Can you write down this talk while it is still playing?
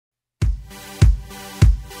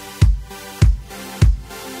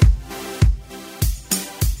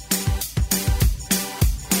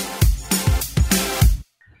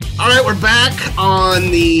we're back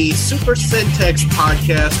on the Super Syntex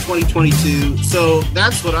Podcast 2022. So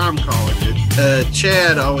that's what I'm calling it.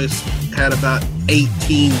 Chad always had about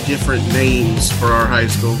 18 different names for our high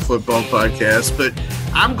school football podcast, but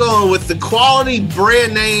I'm going with the quality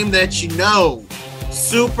brand name that you know,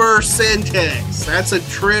 Super Syntex. That's a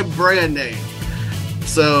Trib brand name.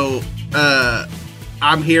 So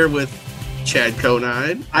I'm here with Chad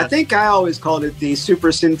Conine. I think I always called it the Super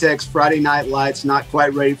Syntex Friday Night Lights, not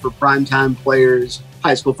quite ready for primetime players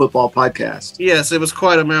high school football podcast. Yes, it was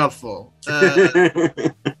quite a mouthful.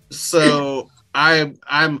 So I'm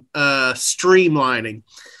streamlining.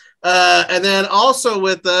 And then also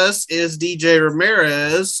with us is DJ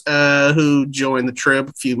Ramirez, who joined the Trib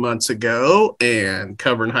a few months ago and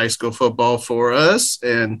covering high school football for us.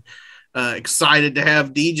 And excited to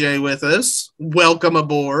have DJ with us. Welcome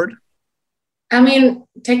aboard. I mean,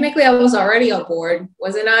 technically, I was already on board,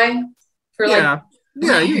 wasn't I? Yeah,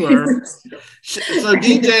 you were. So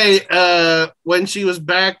DJ, when she was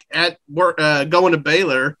back at work, going to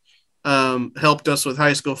Baylor, helped us with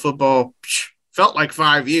high school football. Felt like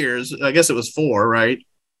 5 years. I guess it was 4, right?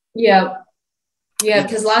 Yeah,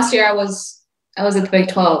 because last year I was at the Big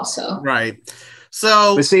 12, so right.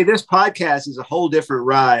 So, but see, this podcast is a whole different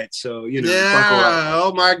ride. So buckle up.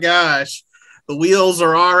 Oh my gosh. The wheels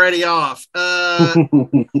are already off.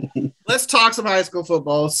 Let's talk some high school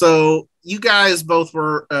football. So you guys both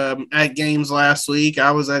were at games last week.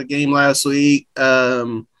 I was at a game last week.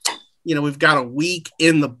 We've got a week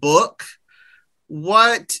in the book.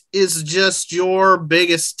 What is just your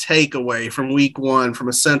biggest takeaway from week 1 from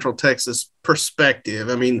a Central Texas perspective?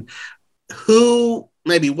 I mean,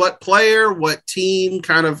 what player, what team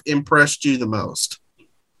kind of impressed you the most?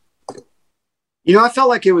 I felt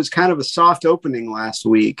like it was kind of a soft opening last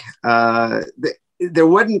week. There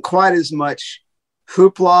wasn't quite as much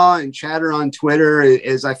hoopla and chatter on Twitter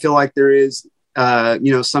as I feel like there is,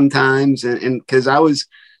 sometimes. And because I was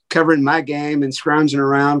covering my game and scrounging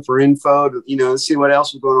around for info to, see what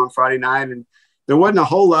else was going on Friday night. And there wasn't a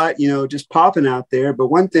whole lot, just popping out there. But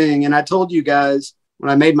one thing, and I told you guys when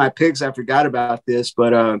I made my picks, I forgot about this,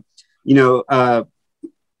 but,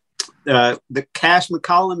 the Cash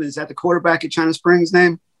McCollum, is that the quarterback at China Springs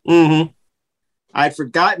name? Mm-hmm. I'd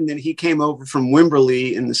forgotten that he came over from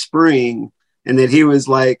Wimberley in the spring and that he was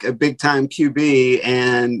like a big time QB,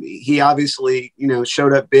 and he obviously,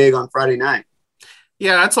 showed up big on Friday night.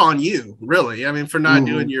 Yeah, that's on you, really. I mean, for not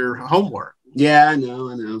doing your homework. Yeah, I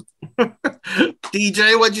know.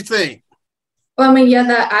 DJ, what'd you think? Well, I mean,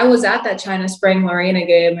 I was at that China Spring Lorena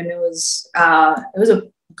game, and it was a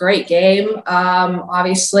great game.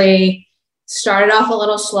 Obviously started off a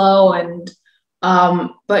little slow,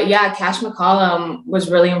 but Cash McCollum was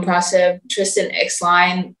really impressive. Tristan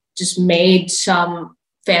Ixline just made some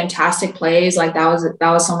fantastic plays. Like that was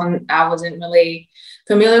someone I wasn't really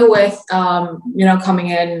familiar with, coming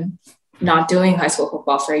in, not doing high school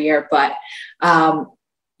football for a year, but China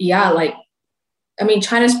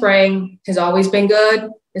Spring has always been good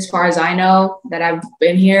as far as I know that I've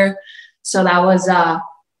been here. So that was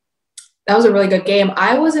a really good game.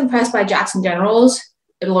 I was impressed by Jackson Generals,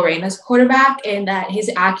 Lorena's quarterback, and that his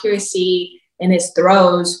accuracy in his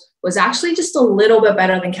throws was actually just a little bit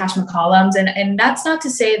better than Cash McCollum's. And that's not to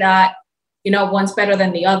say that, one's better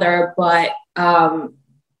than the other, but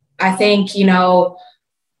I think,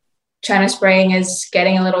 China Spring is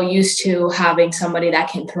getting a little used to having somebody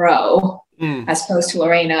that can throw as opposed to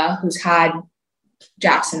Lorena, who's had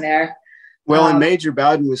Jackson there. Well, and Major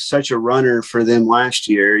Bowden was such a runner for them last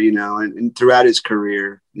year, and throughout his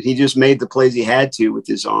career. He just made the plays he had to with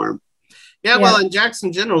his arm. Yeah, well, and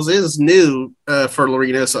Jackson Generals is new for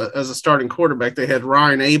Lorena as a starting quarterback. They had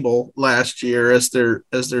Ryan Abel last year as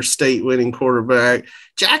their state winning quarterback.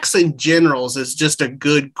 Jackson Generals is just a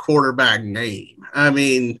good quarterback name. I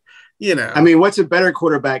mean, what's a better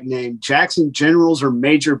quarterback name, Jackson Generals or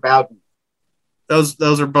Major Bowden?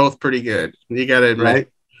 Those are both pretty good. You got to admit. Right?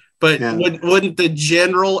 But wouldn't the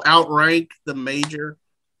general outrank the major?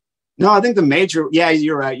 No, I think the major. Yeah,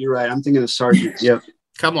 you're right. I'm thinking of sergeant. Yep.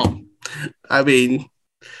 Come on. I mean,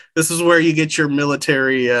 this is where you get your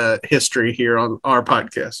military history here on our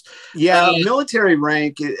podcast. Yeah, military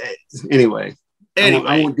rank. Anyway,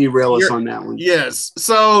 I won't derail us on that one. Yes.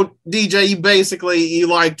 So, DJ, you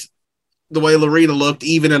liked the way Lorena looked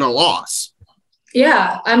even in a loss.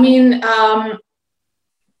 Yeah. I mean,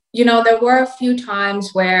 there were a few times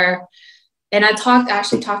where, and I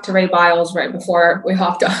talked to Ray Biles right before we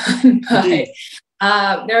hopped on, but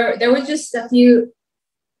there were just a few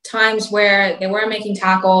times where they weren't making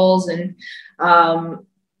tackles, and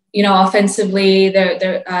offensively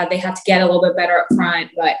they had to get a little bit better up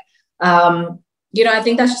front. But I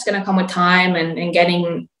think that's just going to come with time and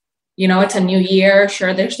getting, it's a new year.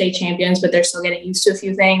 Sure, they're state champions, but they're still getting used to a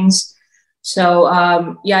few things. So,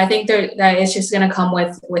 I think that it's just going to come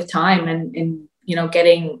with time and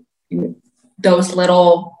getting those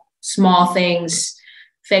little small things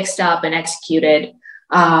fixed up and executed.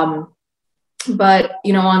 But,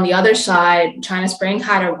 on the other side, China Spring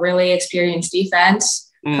had a really experienced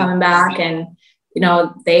defense coming back, and,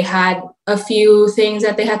 they had a few things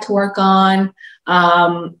that they had to work on.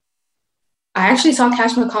 I actually saw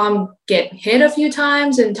Cash McCollum get hit a few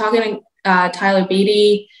times, and talking to Tyler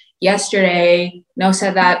Beatty yesterday,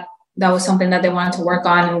 said that was something that they wanted to work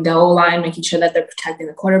on in the O-line, making sure that they're protecting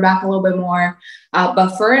the quarterback a little bit more.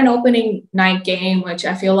 But for an opening night game, which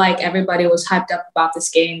I feel like everybody was hyped up about this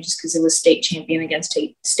game just because it was state champion against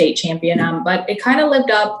state champion, but it kind of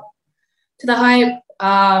lived up to the hype.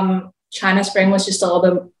 China Spring was just a little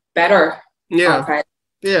bit better. Yeah.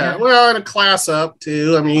 Well, and a class up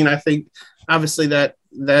too. I mean, I think obviously that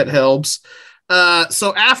helps.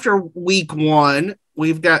 So after week 1,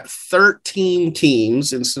 we've got 13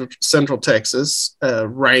 teams in Central Texas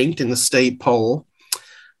ranked in the state poll.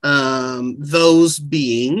 Those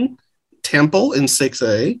being Temple in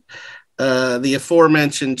 6A, the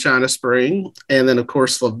aforementioned China Spring, and then, of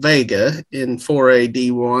course, La Vega in 4A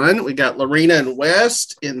D1. We got Lorena and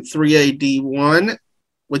West in 3A D1,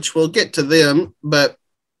 which we'll get to them. But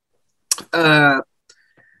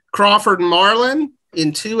Crawford and Marlin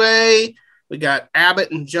in 2A. We got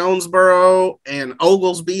Abbott and Jonesboro and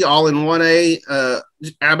Oglesby all in 1A.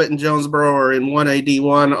 Abbott and Jonesboro are in 1A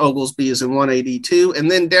D1. Oglesby is in 1A D2.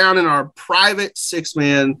 And then down in our private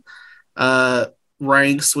 6-man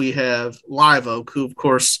ranks, we have Live Oak, who, of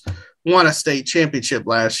course, won a state championship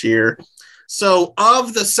last year. So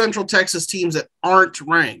of the Central Texas teams that aren't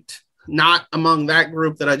ranked, not among that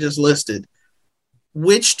group that I just listed,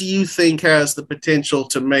 which do you think has the potential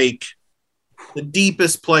to make the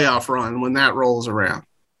deepest playoff run when that rolls around?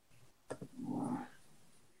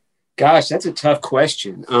 Gosh, that's a tough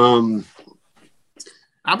question. You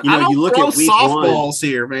look at week softballs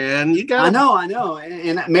here, man. You got. I know,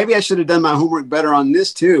 and maybe I should have done my homework better on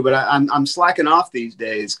this too. But I'm slacking off these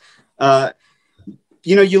days.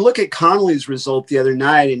 You look at Connolly's result the other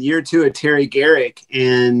night in year 2 at Terry Garrick,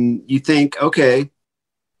 and you think, okay,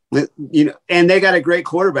 and they got a great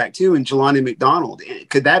quarterback too in Jelani McDonald.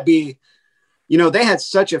 Could that be? They had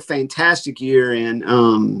such a fantastic year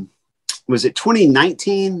in, was it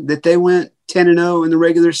 2019 that they went 10-0 in the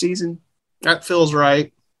regular season? That feels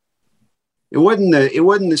right. It wasn't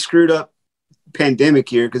the screwed up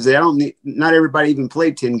pandemic year because not everybody even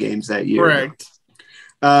played 10 games that year. Correct.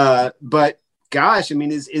 But gosh, I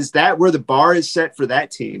mean, is that where the bar is set for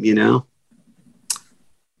that team?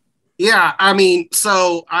 Yeah, I mean,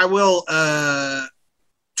 so I will.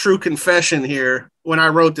 True confession here. When I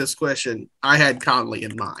wrote this question, I had Conley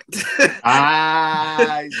in mind.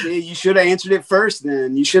 You should have answered it first.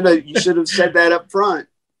 Then you should have said that up front.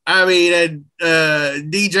 I mean,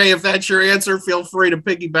 DJ, if that's your answer, feel free to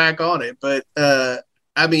piggyback on it. But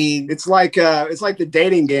I mean, it's like the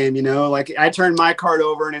dating game, Like I turned my card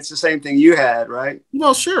over, and it's the same thing you had, right?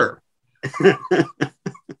 Well, sure.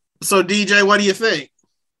 So, DJ, what do you think?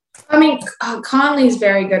 I mean, Conley's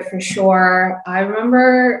very good for sure. I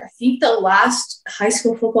think the last high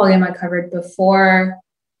school football game I covered before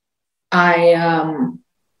I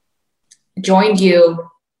joined you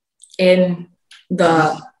in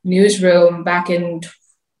the newsroom back in,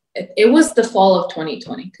 it was the fall of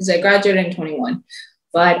 2020 because I graduated in 21.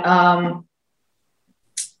 But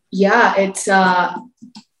it's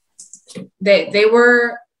they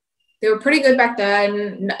were pretty good back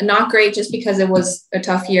then. Not great just because it was a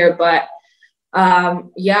tough year, but I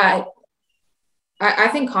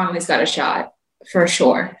think Conley's got a shot for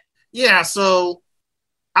sure. Yeah. So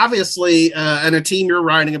obviously, and a team you're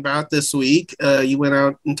writing about this week, you went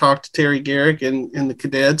out and talked to Terry Garrick and the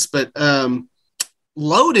cadets, but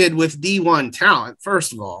loaded with D1 talent,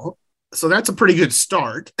 first of all. So that's a pretty good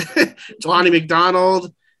start. Jelani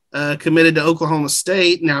McDonald committed to Oklahoma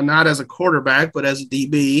State, now not as a quarterback, but as a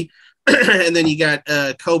DB. And then you got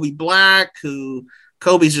Kobe Black,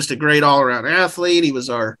 Kobe's just a great all-around athlete. He was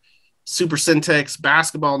our Super Syntex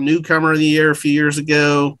basketball newcomer of the year a few years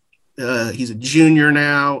ago. He's a junior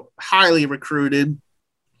now, highly recruited.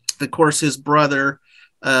 Of course, his brother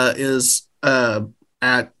is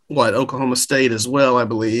at Oklahoma State as well, I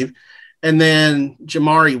believe. And then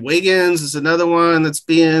Jamari Wiggins is another one that's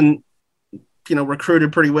being,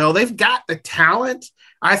 recruited pretty well. They've got the talent.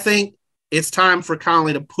 I think it's time for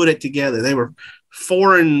Conley to put it together. They were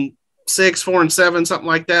 4-6, 4-7, something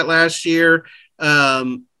like that last year.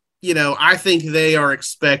 I think they are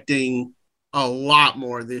expecting a lot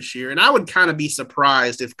more this year. And I would kind of be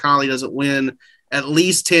surprised if Conley doesn't win at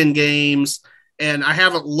least 10 games. And I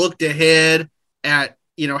haven't looked ahead at,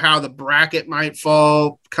 how the bracket might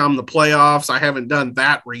fall come the playoffs. I haven't done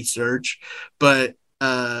that research, but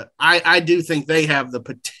I do think they have the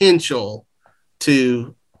potential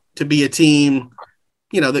to be a team,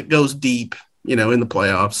 that goes deep, in the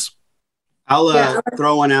playoffs. I'll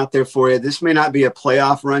throw one out there for you. This may not be a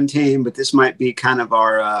playoff run team, but this might be kind of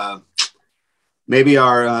our maybe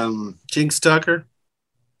our Jinx Tucker.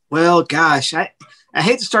 Well, gosh, I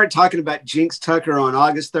hate to start talking about Jinx Tucker on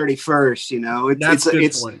August 31st. It's a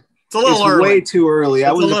little it's early. Way too early.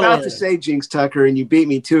 I was about early to say Jinx Tucker, and you beat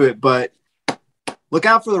me to it. But look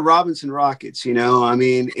out for the Robinson Rockets.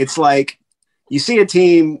 It's like you see a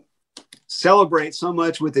team celebrate so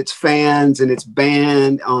much with its fans and its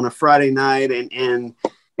band on a Friday night, and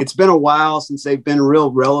it's been a while since they've been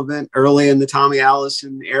real relevant. Early in the Tommy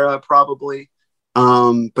Allison era, probably.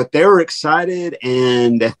 But they were excited,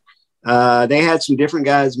 and they had some different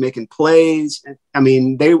guys making plays.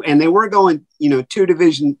 They were going, two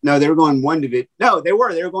division. No, they were going one division. No, they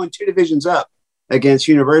were going two divisions up against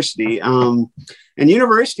University. And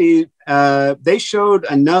University, they showed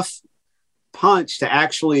enough punch to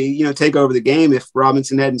actually, take over the game if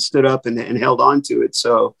Robinson hadn't stood up and held on to it.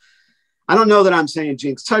 So I don't know that I'm saying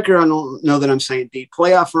Jinx Tucker. I don't know that I'm saying deep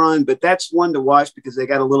playoff run, but that's one to watch because they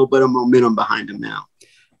got a little bit of momentum behind them now.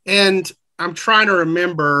 And I'm trying to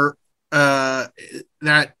remember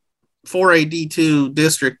that 4A-D2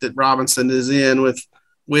 district that Robinson is in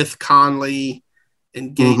with Conley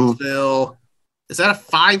and Gainesville. Mm-hmm. Is that a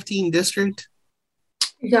 5-team district?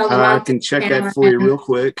 I can check that for you real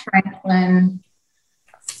quick. Franklin.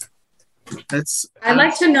 I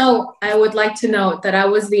would like to note that I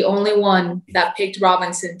was the only one that picked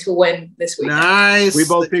Robinson to win this week. Nice. We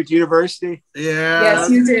both picked University. Yeah.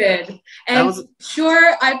 Yes, you did. And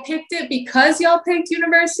sure, I picked it because y'all picked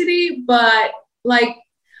University, but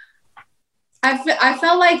I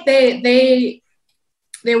felt like they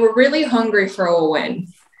were really hungry for a win.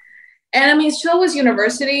 And so was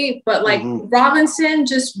University, but Robinson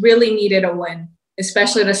just really needed a win,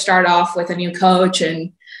 especially to start off with a new coach.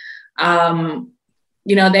 And,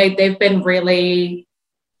 they've been really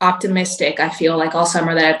optimistic. I feel like all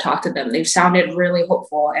summer that I've talked to them, they've sounded really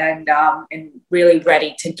hopeful and really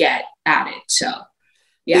ready to get at it. So,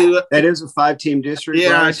 yeah. That is a 5-team district.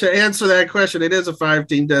 Yeah. Right? To answer that question, it is a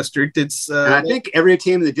 5-team district. It's, and I think every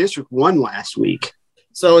team in the district won last week.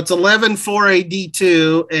 So it's 11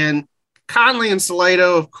 4A-D2, and Conley and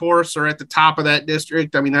Salado, of course, are at the top of that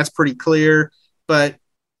district. That's pretty clear. But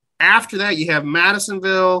after that, you have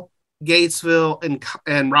Madisonville, Gatesville,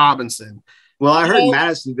 and Robinson. Well, I heard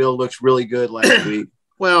Madisonville looks really good last week.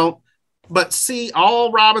 Well, but see,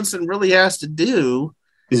 all Robinson really has to do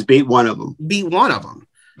is beat one of them.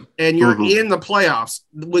 And you're in the playoffs.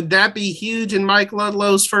 Would that be huge in Mike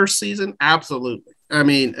Ludlow's first season? Absolutely.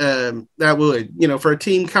 That would, for a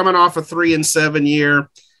team coming off a 3-7 year,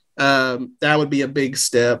 that would be a big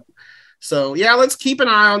step. So yeah, let's keep an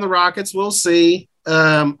eye on the Rockets. We'll see.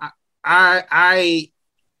 I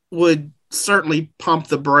would certainly pump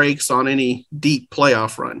the brakes on any deep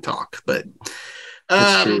playoff run talk, but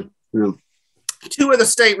two of the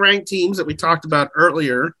state ranked teams that we talked about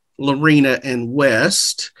earlier, Lorena and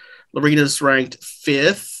West. Lorena's ranked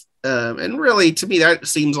 5th. And really, to me, that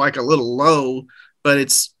seems like a little low, but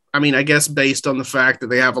it's, I guess based on the fact that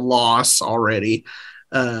they have a loss already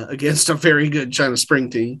against a very good China Spring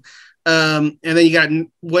team. And then you got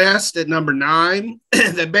West at number 9.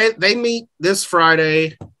 They meet this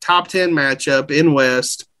Friday, top 10 matchup in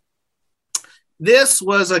West. This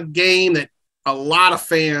was a game that a lot of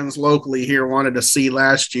fans locally here wanted to see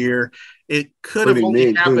last year. It could have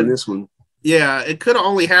only happened this one. Yeah, it could have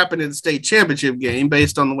only happened in the state championship game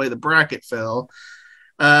based on the way the bracket fell.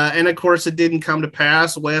 And of course, it didn't come to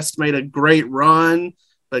pass. West made a great run,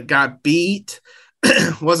 but got beat.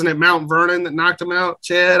 Wasn't it Mount Vernon that knocked him out,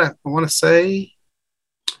 Chad? I want to say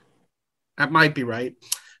that might be right.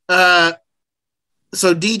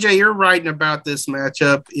 So DJ, you're writing about this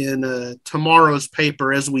matchup in tomorrow's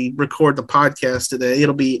paper as we record the podcast today.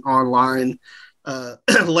 It'll be online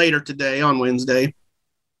later today on Wednesday.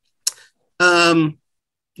 Now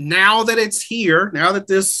that it's here, now that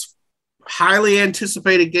this highly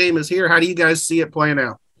anticipated game is here, how do you guys see it playing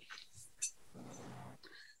out?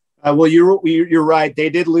 Well, you're right. They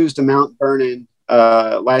did lose to Mount Vernon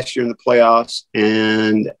last year in the playoffs,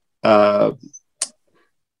 and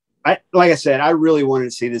like I said, I really wanted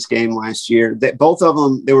to see this game last year. That both of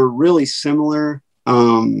them, they were really similar,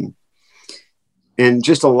 and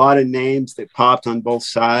just a lot of names that popped on both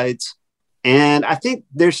sides. And I think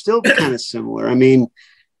they're still kind of similar. I mean,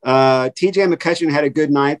 TJ McCutcheon had a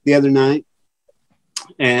good night the other night.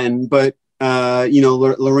 But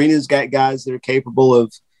Lorena's got guys that are capable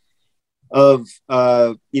of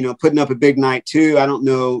putting up a big night too. I don't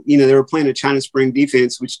know, they were playing a China Spring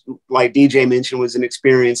defense, which, like DJ mentioned, was an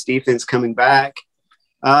experienced defense coming back.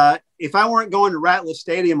 If I weren't going to Ratliff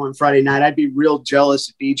Stadium on Friday night, I'd be real jealous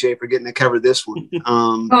of DJ for getting to cover this one.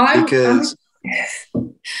 Because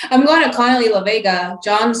I'm going to Connolly La Vega.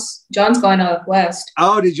 John's going to West.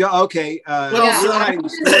 Oh, did you? Okay. So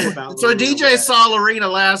DJ saw Lorena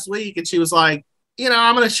last week, and she was like,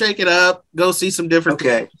 I'm going to shake it up, go see some different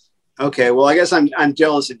people. Okay. Well, I guess I'm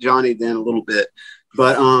jealous of Johnny then a little bit,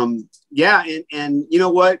 but yeah. And you know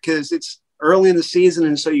what? Because it's early in the season,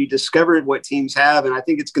 and so you discovered what teams have, and I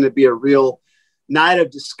think it's going to be a real night of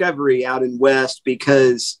discovery out in West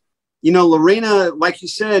because Lorena, like you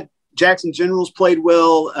said, Jackson Generals played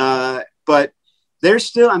well, but they're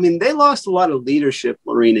still. I mean, they lost a lot of leadership.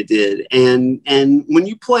 Lorena did, and when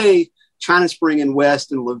you play China Spring in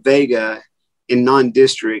West and La Vega in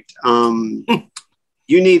non-district,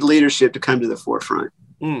 you need leadership to come to the forefront.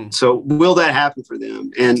 So will that happen for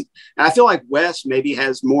them? And I feel like West maybe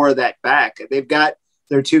has more of that back. They've got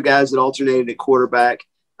their two guys that alternated at quarterback,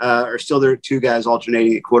 or still their two guys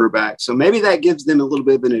alternating at quarterback. So maybe that gives them a little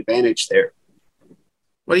bit of an advantage there.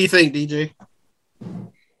 What do you think, DJ?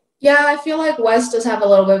 Yeah, I feel like West does have a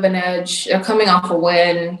little bit of an edge. They're coming off a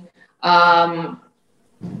win. And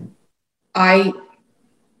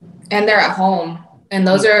they're at home. And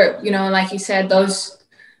those are, like you said, those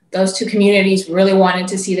two communities really wanted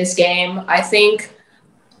to see this game. I think,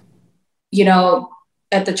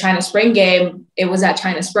 at the China Spring game, it was at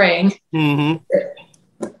China Spring. Mm-hmm.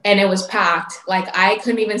 And it was packed. Like, I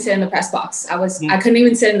couldn't even sit in the press box. I couldn't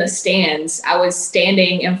even sit in the stands. I was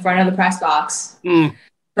standing in front of the press box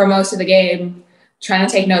for most of the game, trying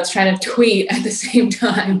to take notes, trying to tweet at the same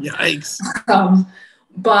time. Yikes.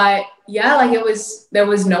 But yeah, like there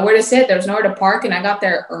was nowhere to sit. There was nowhere to park. And I got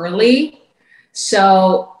there early.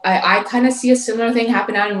 So I kind of see a similar thing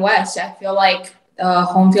happen out in West. I feel like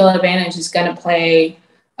home field advantage is going to play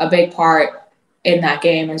a big part in that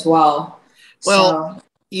game as well. Well,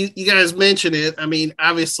 you guys mentioned it. I mean,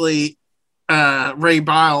 obviously, Ray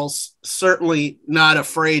Biles certainly not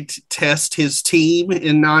afraid to test his team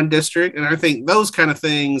in non-district. And I think those kind of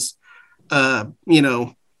things,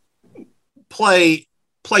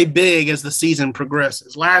 play big as the season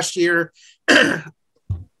progresses. Last year,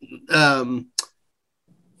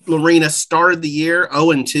 Lorena started the year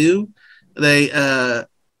 0-2.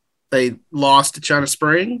 They lost to China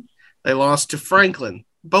Spring. They lost to Franklin.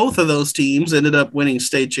 Both of those teams ended up winning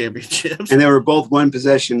state championships. And they were both one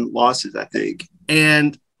possession losses, I think.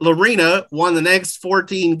 And Lorena won the next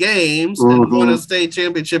 14 games and won a state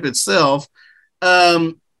championship itself.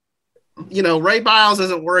 Ray Biles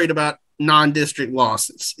isn't worried about non-district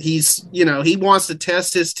losses. He wants to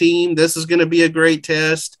test his team. This is going to be a great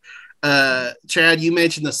test. Chad, you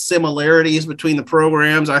mentioned the similarities between the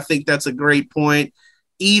programs. I think that's a great point.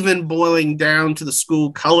 Even boiling down to the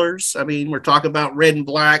school colors. I mean, we're talking about red and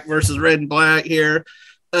black versus red and black here.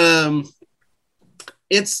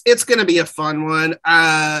 It's going to be a fun one.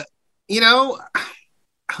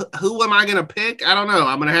 Who am I going to pick? I don't know.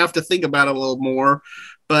 I'm going to have to think about it a little more,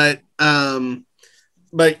 but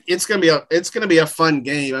it's going to be a fun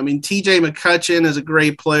game. I mean, TJ McCutcheon is a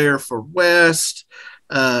great player for West.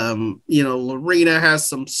 Lorena has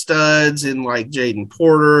some studs in like Jaden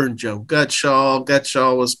Porter and Joe Gutshaw.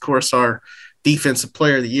 Gutshaw was, of course, our defensive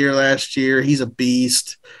player of the year last year. He's a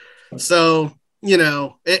beast. So,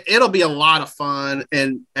 it'll be a lot of fun.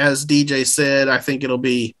 And as DJ said, I think it'll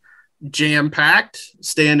be jam-packed,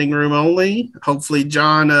 standing room only. Hopefully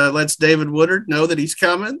John lets David Woodard know that he's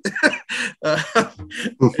coming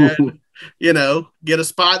and, get a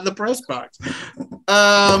spot in the press box.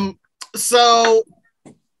 So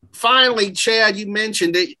finally, Chad, you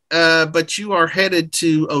mentioned it, but you are headed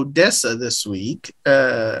to Odessa this week.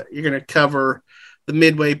 You're going to cover the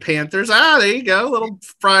Midway Panthers. There you go. Little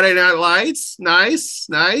Friday Night Lights. Nice.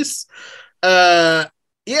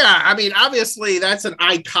 Yeah, I mean, obviously that's an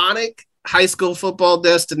iconic high school football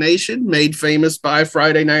destination made famous by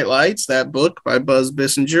Friday Night Lights, that book by Buzz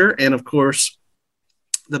Bissinger, and of course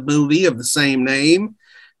the movie of the same name.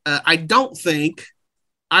 I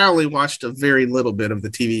only watched a very little bit of the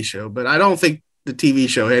TV show, but I don't think the TV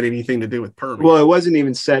show had anything to do with Permian. Well, it wasn't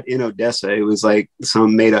even set in Odessa. It was like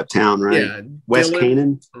some made up town, right? Yeah. West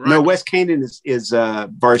Canaan. Right. No, West Canaan is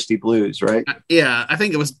Varsity Blues, right? Yeah. I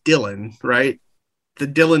think it was Dillon, right? The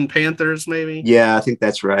Dillon Panthers, maybe. Yeah, I think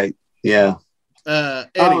that's right. Yeah.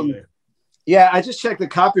 Anyway. Yeah, I just checked the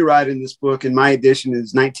copyright in this book, and my edition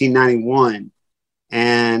is 1991.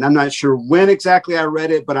 And I'm not sure when exactly I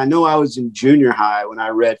read it, but I know I was in junior high when I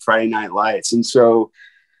read Friday Night Lights. And so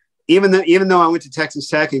even though I went to Texas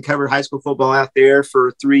Tech and covered high school football out there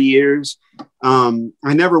for 3 years, I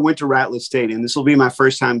never went to Ratliff Stadium. This will be my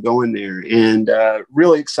first time going there, and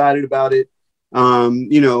really excited about it.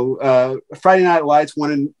 Friday Night Lights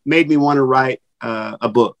made me want to write a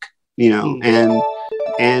book,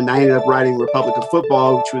 and I ended up writing Republic of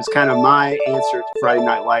Football, which was kind of my answer to Friday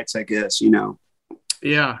Night Lights, I guess.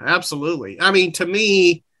 Yeah, absolutely. I mean, to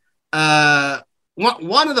me,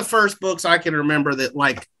 one of the first books I can remember that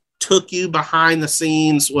like took you behind the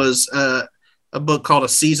scenes was a book called A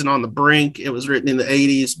Season on the Brink. It was written in the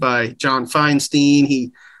 80s by John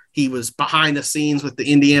Feinstein. He was behind the scenes with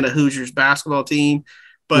the Indiana Hoosiers basketball team.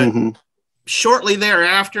 But shortly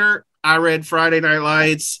thereafter, I read Friday Night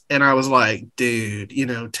Lights, and I was like, dude,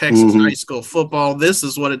 Texas high school football, this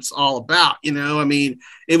is what it's all about. I mean,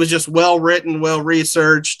 it was just well written, well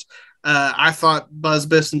researched. I thought Buzz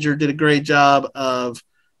Bissinger did a great job of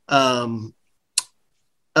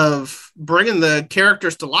bringing the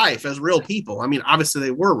characters to life as real people. I mean, obviously they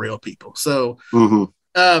were real people. So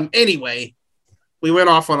anyway, we went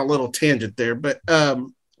off on a little tangent there, but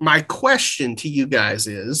my question to you guys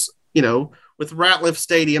is, with Ratliff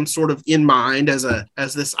Stadium sort of in mind as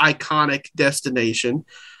this iconic destination,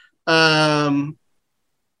 got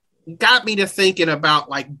me to thinking about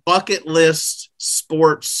like bucket list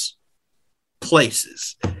sports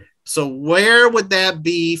places. So where would that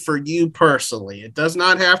be for you personally? It does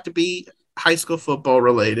not have to be high school football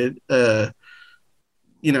related. Where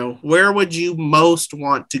would you most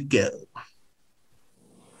want to go?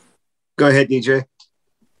 Go ahead, DJ.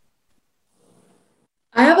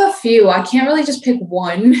 I have a few. I can't really just pick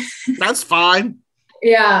one. That's fine.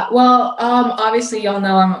 Yeah. Well, obviously y'all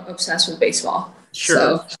know I'm obsessed with baseball. Sure.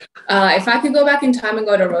 So if I could go back in time and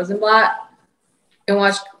go to Rosenblatt and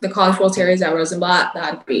watch the College World Series at Rosenblatt,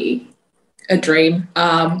 that'd be a dream.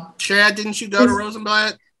 Chad, didn't you go to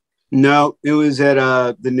Rosenblatt? No, it was at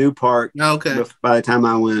the new park. Okay. By the time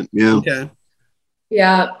I went, yeah. Okay.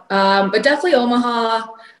 Yeah, but definitely Omaha.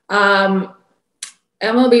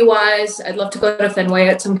 MLB wise, I'd love to go to Fenway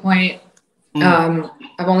at some point. I've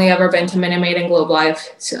only ever been to Minute Maid and Globe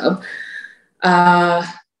Life. So my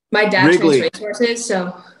dad trains racehorses,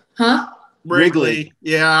 so Wrigley.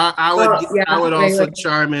 Yeah, I would also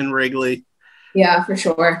chime in Wrigley. Yeah, for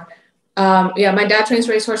sure. My dad trains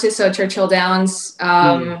racehorses, so Churchill Downs.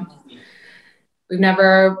 We've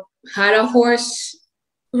never had a horse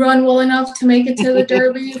run well enough to make it to the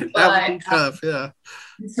Derby. That would be tough, yeah.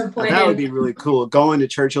 That would be really cool. Going to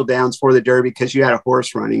Churchill Downs for the Derby because you had a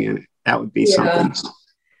horse running in it. That would be something.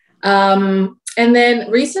 And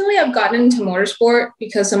then recently I've gotten into motorsport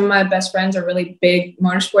because some of my best friends are really big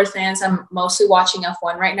motorsport fans. I'm mostly watching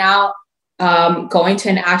F1 right now. Going to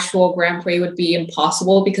an actual Grand Prix would be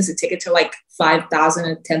impossible because the tickets are like $5,000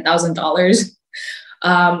 and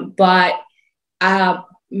 $10,000. But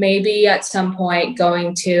maybe at some point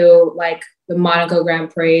going to like the Monaco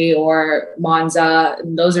Grand Prix or Monza.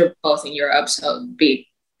 Those are both in Europe, so it'd be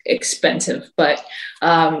expensive. But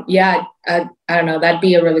I don't know. That'd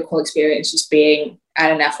be a really cool experience, just being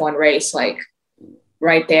at an F1 race, like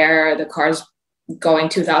right there, the car's going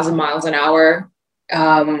 2,000 miles an hour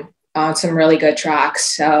on some really good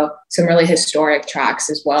tracks. So some really historic tracks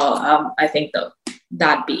as well. I think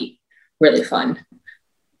that'd be really fun.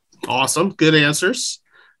 Awesome. Good answers.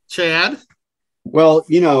 Chad? Well,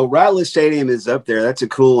 Ratliff Stadium is up there. That's a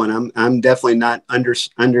cool one. I'm definitely not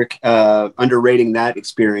underrating that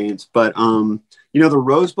experience. But the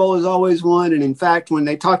Rose Bowl is always one. And in fact, when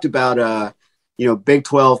they talked about Big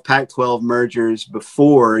 12, Pac-12 mergers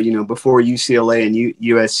before UCLA and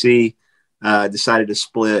USC decided to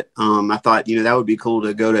split, I thought that would be cool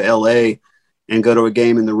to go to LA and go to a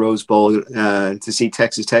game in the Rose Bowl to see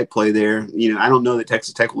Texas Tech play there. I don't know that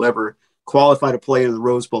Texas Tech will ever qualify to play in the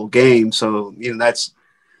Rose Bowl game. So,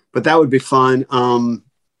 but that would be fun.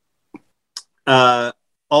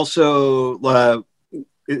 Also,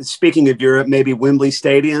 speaking of Europe, maybe Wembley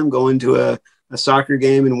Stadium, going to a soccer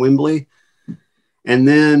game in Wembley. And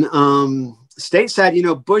then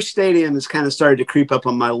stateside, Busch Stadium has kind of started to creep up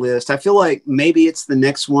on my list. I feel like maybe it's the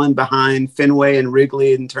next one behind Fenway and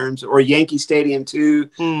Wrigley or Yankee Stadium too.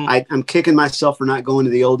 I'm kicking myself for not going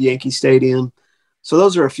to the old Yankee Stadium. So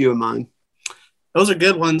those are a few of mine. Those are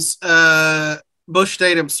good ones. Busch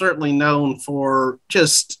Stadium certainly known for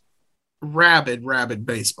just rabid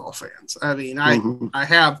baseball fans. I mean, I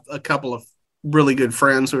have a couple of really good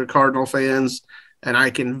friends who are Cardinal fans, and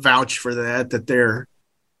I can vouch for that they're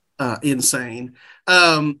insane.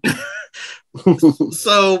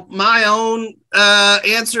 So my own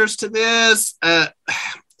answers to this.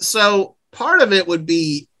 So part of it would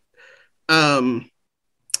be the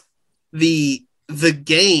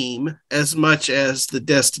game as much as the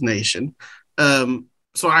destination.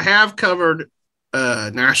 So I have covered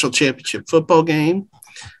national championship football game.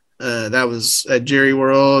 That was at Jerry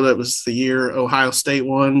World. That was the year Ohio State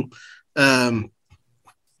won.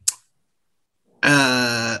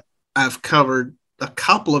 I've covered a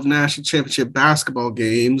couple of national championship basketball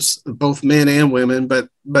games, both men and women, but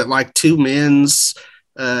like two men's.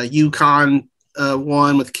 UConn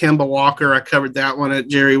one with Kemba Walker. I covered that one at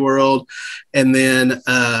Jerry World, and then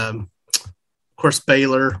of course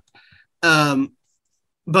Baylor.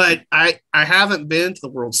 But I haven't been to the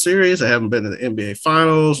World Series. I haven't been to the NBA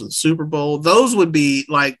Finals, the Super Bowl. Those would be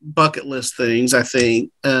like bucket list things, I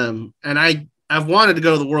think. And I've wanted to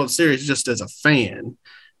go to the World Series just as a fan.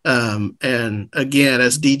 And again,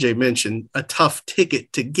 as DJ mentioned, a tough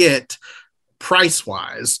ticket to get price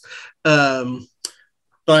wise.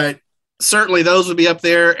 But certainly those would be up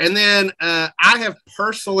there. And then I have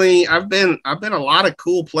personally, I've been a lot of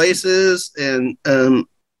cool places, and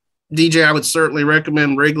DJ, I would certainly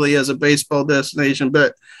recommend Wrigley as a baseball destination,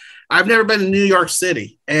 but I've never been to New York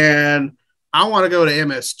City, and I want to go to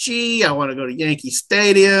MSG. I want to go to Yankee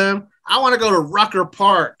Stadium. I want to go to Rucker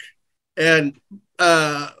Park and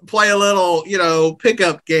play a little,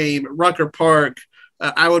 pickup game at Rucker Park.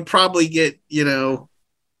 I would probably get,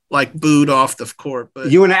 like booed off the court.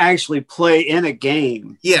 But you want to actually play in a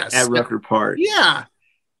game? Yes, at Rucker Park. Yeah,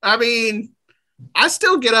 I mean, I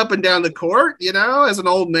still get up and down the court, as an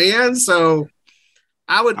old man. So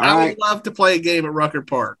I would love to play a game at Rucker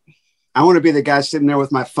Park. I want to be the guy sitting there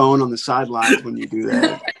with my phone on the sidelines when you do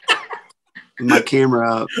that. With my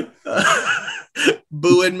camera up.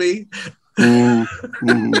 Booing me.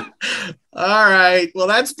 Mm-hmm. All right. Well,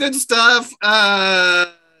 that's good stuff.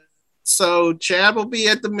 So Chad will be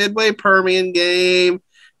at the Midway Permian game.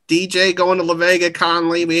 DJ going to La Vega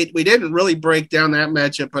Conley. We didn't really break down that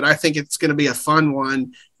matchup, but I think it's going to be a fun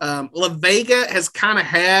one. La Vega has kind of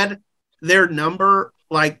had their number,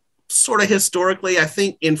 like sort of historically. I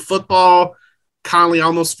think in football, Conley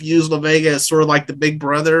almost views La Vega as sort of like the big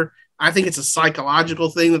brother. I think it's a psychological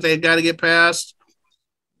thing that they've got to get past.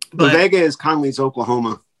 But La Vega is Conley's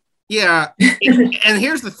Oklahoma. Yeah. And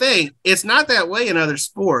here's the thing. It's not that way in other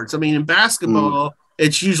sports. I mean, in basketball,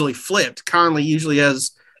 it's usually flipped. Conley usually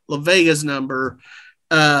has La Vega's number.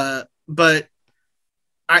 But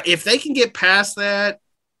if they can get past that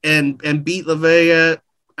and beat La Vega,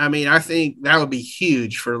 I mean, I think that would be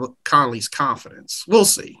huge for Conley's confidence. We'll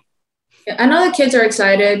see. I know the kids are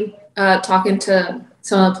excited. Talking to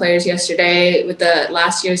some of the players yesterday with the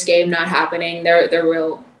last year's game not happening,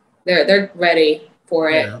 they're ready for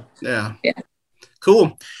it. Yeah.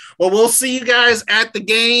 Cool. Well, we'll see you guys at the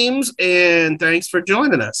games, and thanks for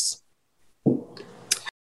joining us.